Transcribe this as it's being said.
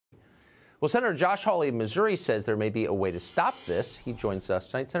Well, Senator Josh Hawley of Missouri says there may be a way to stop this. He joins us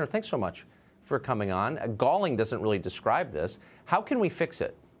tonight. Senator, thanks so much for coming on. Galling doesn't really describe this. How can we fix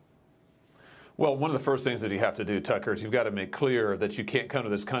it? Well, one of the first things that you have to do, Tucker, is you've got to make clear that you can't come to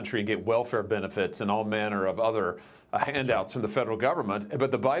this country and get welfare benefits and all manner of other handouts from the federal government. But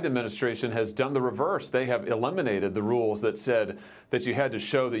the Biden administration has done the reverse. They have eliminated the rules that said that you had to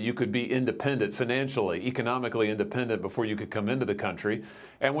show that you could be independent financially, economically independent before you could come into the country.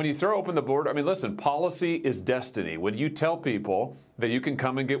 And when you throw open the border, I mean, listen, policy is destiny. When you tell people that you can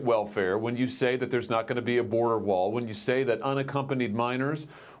come and get welfare, when you say that there's not going to be a border wall, when you say that unaccompanied minors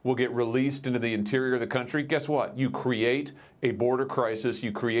will get released into the interior of the country, guess what? You create a border crisis,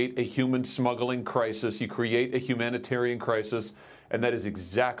 you create a human smuggling crisis, you create a humanitarian crisis, and that is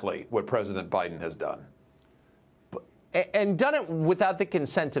exactly what President Biden has done. And done it without the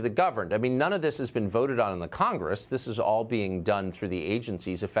consent of the governed. I mean, none of this has been voted on in the Congress. This is all being done through the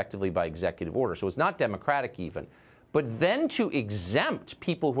agencies effectively by executive order. So it's not democratic even. But then to exempt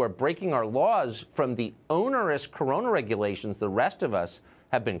people who are breaking our laws from the onerous corona regulations the rest of us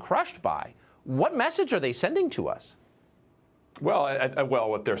have been crushed by, what message are they sending to us? Well,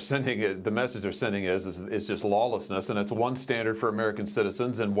 what they're sending, the message they're sending is just lawlessness, and it's one standard for American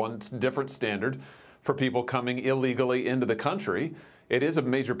citizens and one different standard for people coming illegally into the country. It is a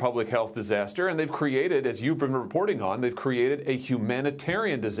major public health disaster, and they've created, as you've been reporting on, they've created a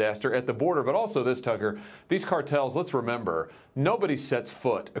humanitarian disaster at the border. But also this, Tucker, these cartels, let's remember, nobody sets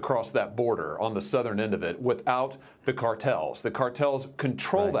foot across that border on the southern end of it without the cartels. The cartels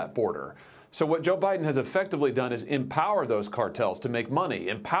control that border. So what Joe Biden has effectively done is empower those cartels to make money,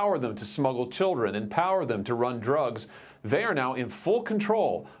 empower them to smuggle children, empower them to run drugs. They are now in full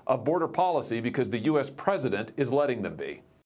control of border policy because the U.S. president is letting them be.